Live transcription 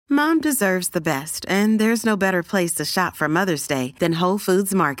Mom deserves the best, and there's no better place to shop for Mother's Day than Whole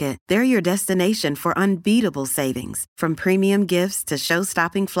Foods Market. They're your destination for unbeatable savings, from premium gifts to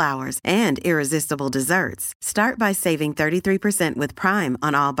show-stopping flowers and irresistible desserts. Start by saving 33% with Prime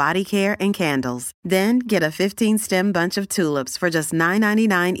on all body care and candles. Then get a 15-stem bunch of tulips for just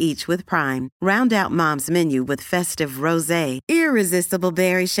 $9.99 each with Prime. Round out Mom's menu with festive rosé, irresistible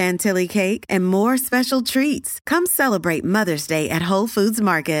berry chantilly cake, and more special treats. Come celebrate Mother's Day at Whole Foods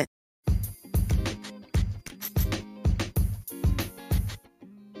Market.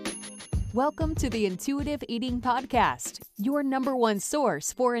 Welcome to the Intuitive Eating Podcast, your number one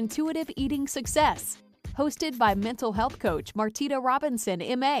source for intuitive eating success. Hosted by mental health coach Martita Robinson,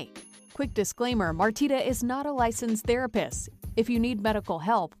 MA. Quick disclaimer, Martita is not a licensed therapist. If you need medical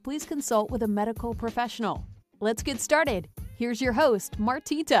help, please consult with a medical professional. Let's get started. Here's your host,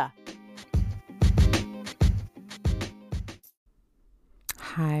 Martita.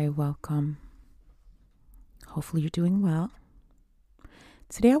 Hi, welcome. Hopefully you're doing well.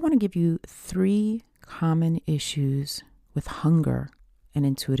 Today I want to give you 3 common issues with hunger and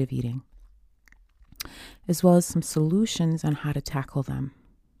intuitive eating, as well as some solutions on how to tackle them.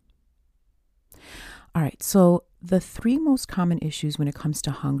 All right, so the 3 most common issues when it comes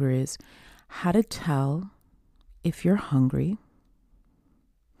to hunger is how to tell if you're hungry.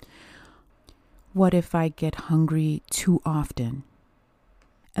 What if I get hungry too often?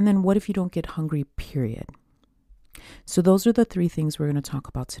 And then what if you don't get hungry, period? So those are the 3 things we're going to talk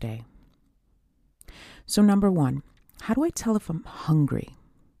about today. So number 1, how do I tell if I'm hungry?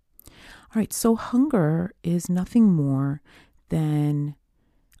 All right, so hunger is nothing more than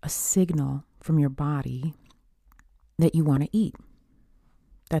a signal from your body that you want to eat.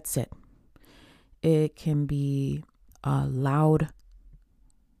 That's it. It can be a loud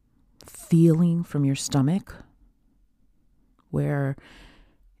feeling from your stomach where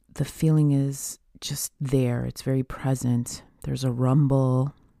the feeling is just there. It's very present. There's a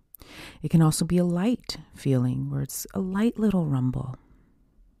rumble. It can also be a light feeling where it's a light little rumble.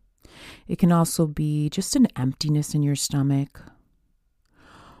 It can also be just an emptiness in your stomach.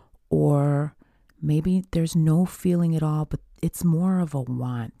 Or maybe there's no feeling at all, but it's more of a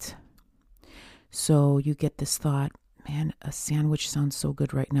want. So you get this thought, man, a sandwich sounds so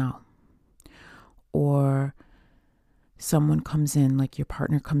good right now. Or someone comes in, like your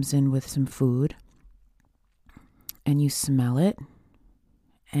partner comes in with some food, and you smell it,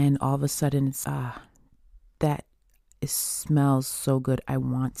 and all of a sudden it's, smells so good, I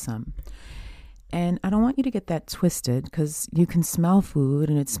want some. And I don't want you to get that twisted, because you can smell food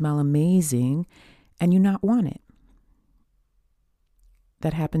and it smell amazing and you not want it.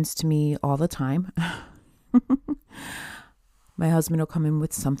 That happens to me all the time. My husband will come in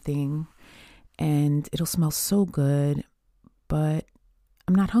with something and it'll smell so good, but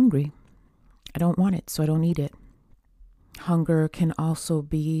I'm not hungry. I don't want it, so I don't eat it. Hunger can also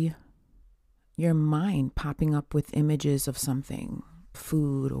be your mind popping up with images of something,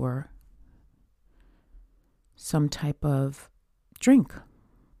 food or some type of drink.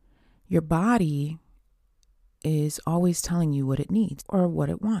 Your body is always telling you what it needs or what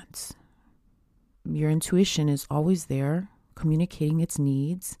it wants. Your intuition is always there, communicating its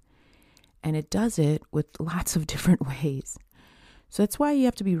needs, and it does it with lots of different ways. So that's why you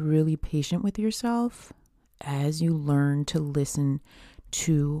have to be really patient with yourself as you learn to listen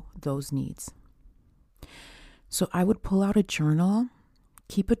to those needs. So I would pull out a journal,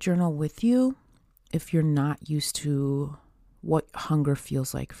 keep a journal with you if you're not used to what hunger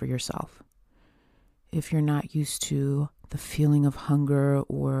feels like for yourself. If you're not used to the feeling of hunger,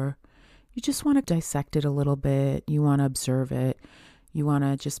 or you just want to dissect it a little bit, you want to observe it, you want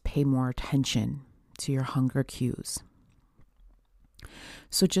to just pay more attention to your hunger cues.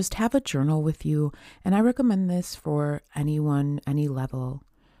 So just have a journal with you. And I recommend this for anyone, any level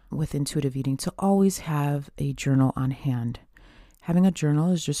with intuitive eating, to always have a journal on hand. Having a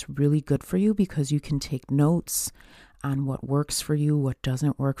journal is just really good for you because you can take notes on what works for you, what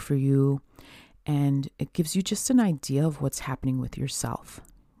doesn't work for you. And it gives you just an idea of what's happening with yourself.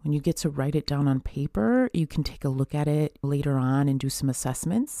 When you get to write it down on paper, you can take a look at it later on and do some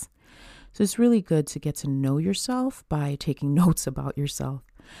assessments. So it's really good to get to know yourself by taking notes about yourself,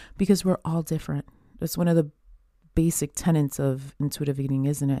 because we're all different. That's one of the basic tenets of intuitive eating,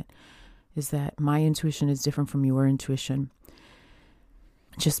 isn't it? Is that my intuition is different from your intuition.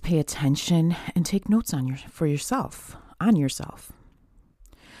 Just pay attention and take notes on yourself. All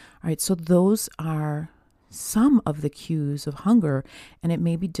right, so those are some of the cues of hunger, and it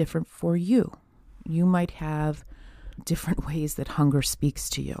may be different for you. You might have different ways that hunger speaks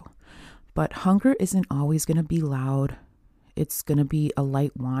to you. But hunger isn't always going to be loud. It's going to be a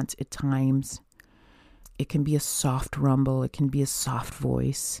light want at times. It can be a soft rumble. It can be a soft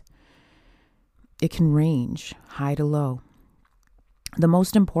voice. It can range high to low. The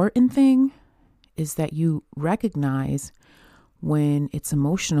most important thing is that you recognize when it's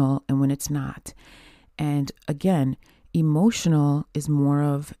emotional and when it's not. And again, emotional is more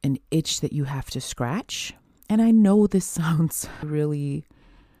of an itch that you have to scratch. And I know this sounds really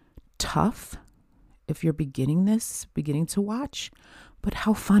tough if you're beginning to watch, but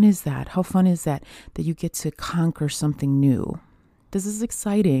how fun is that? How fun is that you get to conquer something new? This is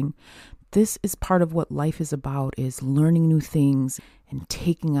exciting. This is part of what life is about, is learning new things and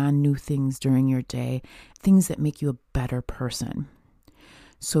taking on new things during your day, things that make you a better person.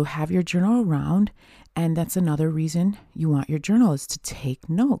 So have your journal around, and that's another reason you want your journal, is to take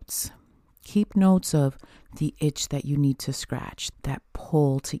notes. Keep notes of the itch that you need to scratch, that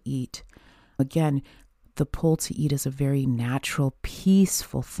pull to eat. Again, the pull to eat is a very natural,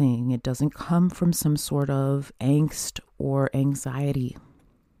 peaceful thing. It doesn't come from some sort of angst or anxiety.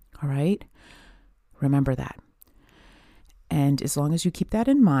 All right? Remember that. And as long as you keep that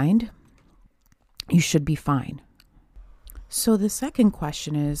in mind, you should be fine. So the second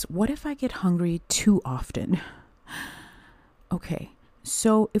question is, what if I get hungry too often? Okay,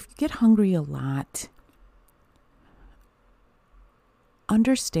 so if you get hungry a lot,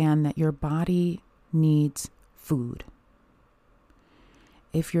 understand that your body needs food.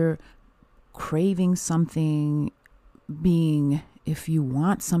 If you're craving something, if you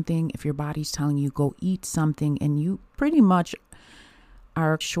want something, if your body's telling you go eat something and you pretty much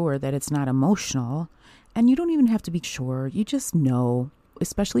are sure that it's not emotional, and you don't even have to be sure, you just know,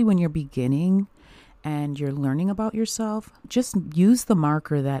 especially when you're beginning and you're learning about yourself, just use the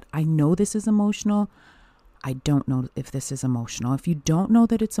marker that I know this is emotional. I don't know if this is emotional. If you don't know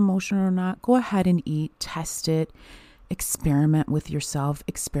that it's emotional or not, go ahead and eat, test it, experiment with yourself,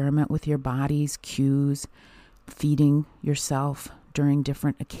 experiment with your body's cues, feeding yourself during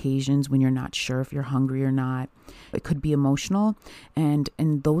different occasions when you're not sure if you're hungry or not. It could be emotional. And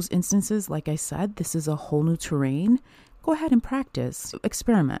in those instances, like I said, this is a whole new terrain. Go ahead and practice,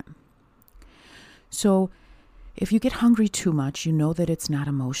 experiment. So if you get hungry too much, you know that it's not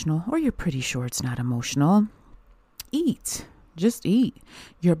emotional, or you're pretty sure it's not emotional, eat. Just eat.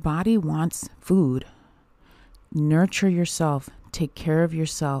 Your body wants food. Nurture yourself. Take care of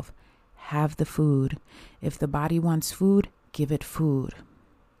yourself. Have the food. If the body wants food, give it food.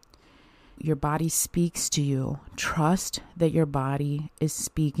 Your body speaks to you. Trust that your body is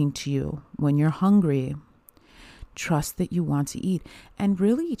speaking to you when you're hungry. Trust that you want to eat, and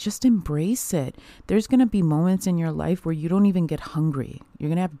really just embrace it. There's going to be moments in your life where you don't even get hungry. You're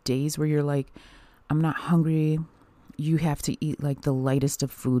going to have days where you're like, I'm not hungry. You have to eat like the lightest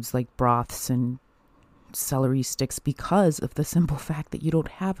of foods, like broths and celery sticks, because of the simple fact that you don't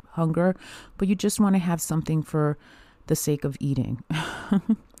have hunger, but you just want to have something for the sake of eating.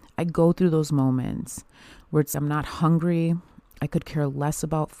 I go through those moments where I'm not hungry. I could care less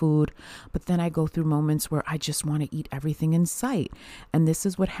about food, but then I go through moments where I just want to eat everything in sight. And this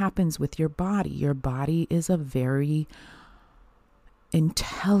is what happens with your body. Your body is a very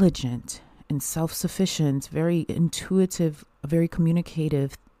intelligent and self-sufficient, very intuitive, very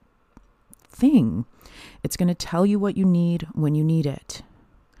communicative thing. It's going to tell you what you need when you need it.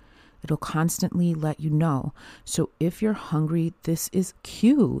 It'll constantly let you know. So if you're hungry, this is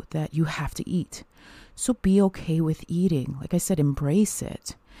cue that you have to eat. So be okay with eating. Like I said, embrace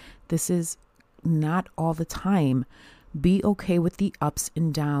it. This is not all the time. Be okay with the ups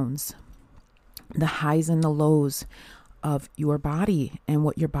and downs, the highs and the lows of your body and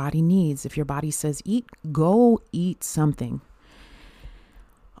what your body needs. If your body says eat, go eat something.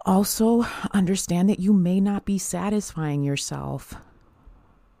 Also, understand that you may not be satisfying yourself,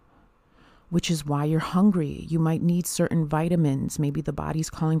 which is why you're hungry. You might need certain vitamins. Maybe the body's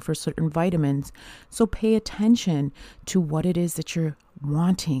calling for certain vitamins. So pay attention to what it is that you're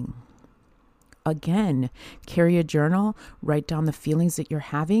wanting. Again, carry a journal, write down the feelings that you're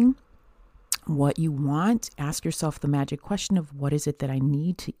having, what you want. Ask yourself the magic question of, what is it that I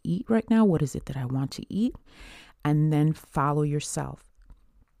need to eat right now? What is it that I want to eat? And then follow yourself.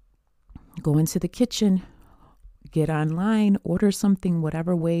 Go into the kitchen, get online, order something,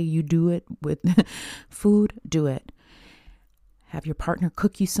 whatever way you do it with food, do it. Have your partner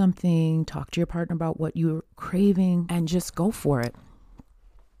cook you something, talk to your partner about what you're craving, and just go for it.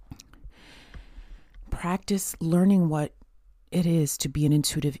 Practice learning what it is to be an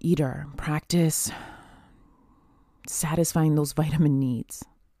intuitive eater. Practice satisfying those vitamin needs,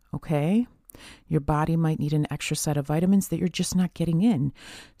 okay? Your body might need an extra set of vitamins that you're just not getting in.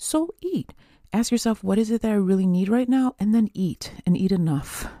 So eat. Ask yourself, what is it that I really need right now? And then eat, and eat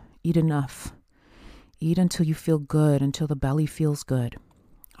enough. Eat enough. Eat until you feel good, until the belly feels good.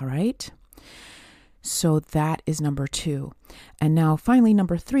 All right? So that is number 2. And now finally,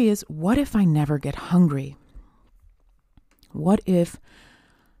 number 3 is, what if I never get hungry? What if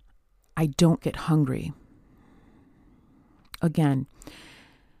I don't get hungry? Again,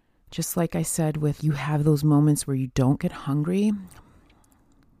 just like I said with you have those moments where you don't get hungry,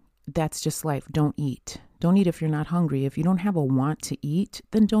 that's just life. Don't eat. Don't eat if you're not hungry. If you don't have a want to eat,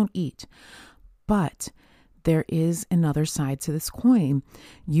 then don't eat. But there is another side to this coin.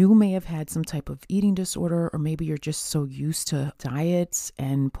 You may have had some type of eating disorder, or maybe you're just so used to diets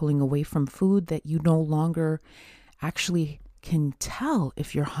and pulling away from food that you no longer actually can tell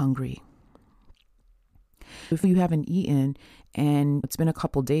if you're hungry. If you haven't eaten and it's been a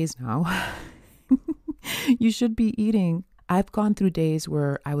couple days now, you should be eating. I've gone through days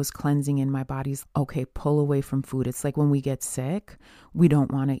where I was cleansing and my body's, okay, pull away from food. It's like when we get sick, we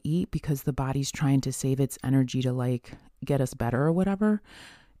don't want to eat because the body's trying to save its energy to like get us better or whatever.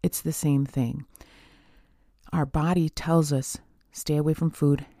 It's the same thing. Our body tells us, stay away from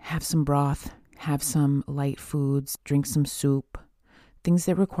food, have some broth, have some light foods, drink some soup, things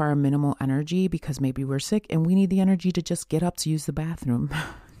that require minimal energy because maybe we're sick and we need the energy to just get up to use the bathroom.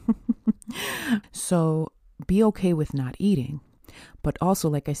 So be okay with not eating. But also,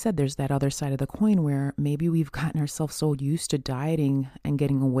 like I said, there's that other side of the coin where maybe we've gotten ourselves so used to dieting and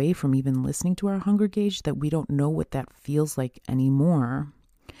getting away from even listening to our hunger gauge that we don't know what that feels like anymore.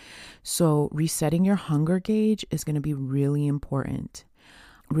 So resetting your hunger gauge is going to be really important.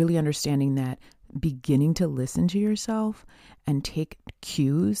 Really understanding that, beginning to listen to yourself and take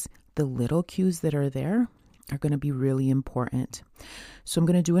cues, the little cues that are there, are going to be really important. So I'm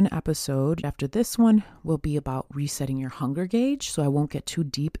going to do an episode after this one will be about resetting your hunger gauge. So I won't get too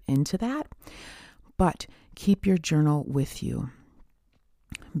deep into that, but keep your journal with you.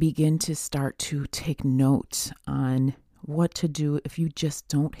 Begin to start to take notes on what to do if you just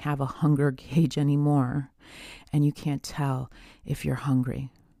don't have a hunger gauge anymore and you can't tell if you're hungry.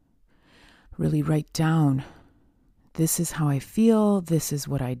 Really write down, this is how I feel, this is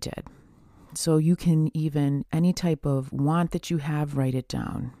what I did. So you can even, any type of want that you have, write it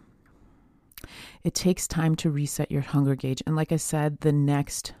down. It takes time to reset your hunger gauge. And like I said, the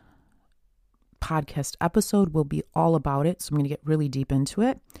next podcast episode will be all about it. So I'm going to get really deep into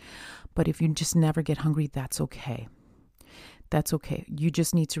it. But if you just never get hungry, that's okay. That's okay. You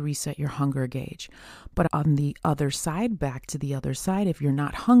just need to reset your hunger gauge. But on the other side, back to the other side, if you're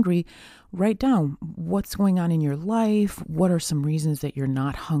not hungry, write down what's going on in your life. What are some reasons that you're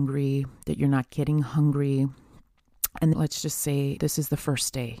not hungry, that you're not getting hungry? And let's just say this is the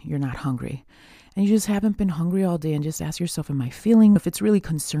first day you're not hungry and you just haven't been hungry all day, and just ask yourself, am I feeling if it's really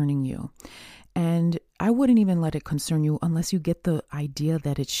concerning you? And I wouldn't even let it concern you unless you get the idea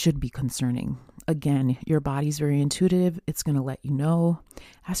that it should be concerning. Again, your body's very intuitive. It's going to let you know.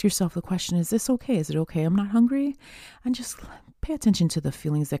 Ask yourself the question, is this okay? Is it okay I'm not hungry? And just pay attention to the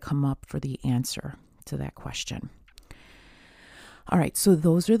feelings that come up for the answer to that question. All right, so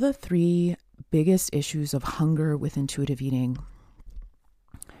those are the 3 biggest issues of hunger with intuitive eating.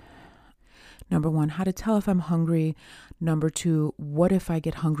 Number 1, how to tell if I'm hungry. Number 2, what if I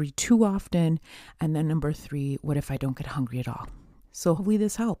get hungry too often? And then number 3, what if I don't get hungry at all? So hopefully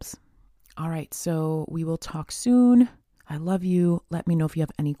this helps. All right, so we will talk soon. I love you. Let me know if you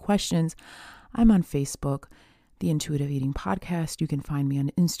have any questions. I'm on Facebook, The Intuitive Eating Podcast. You can find me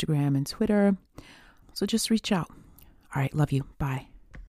on Instagram and Twitter. So just reach out. All right, love you. Bye.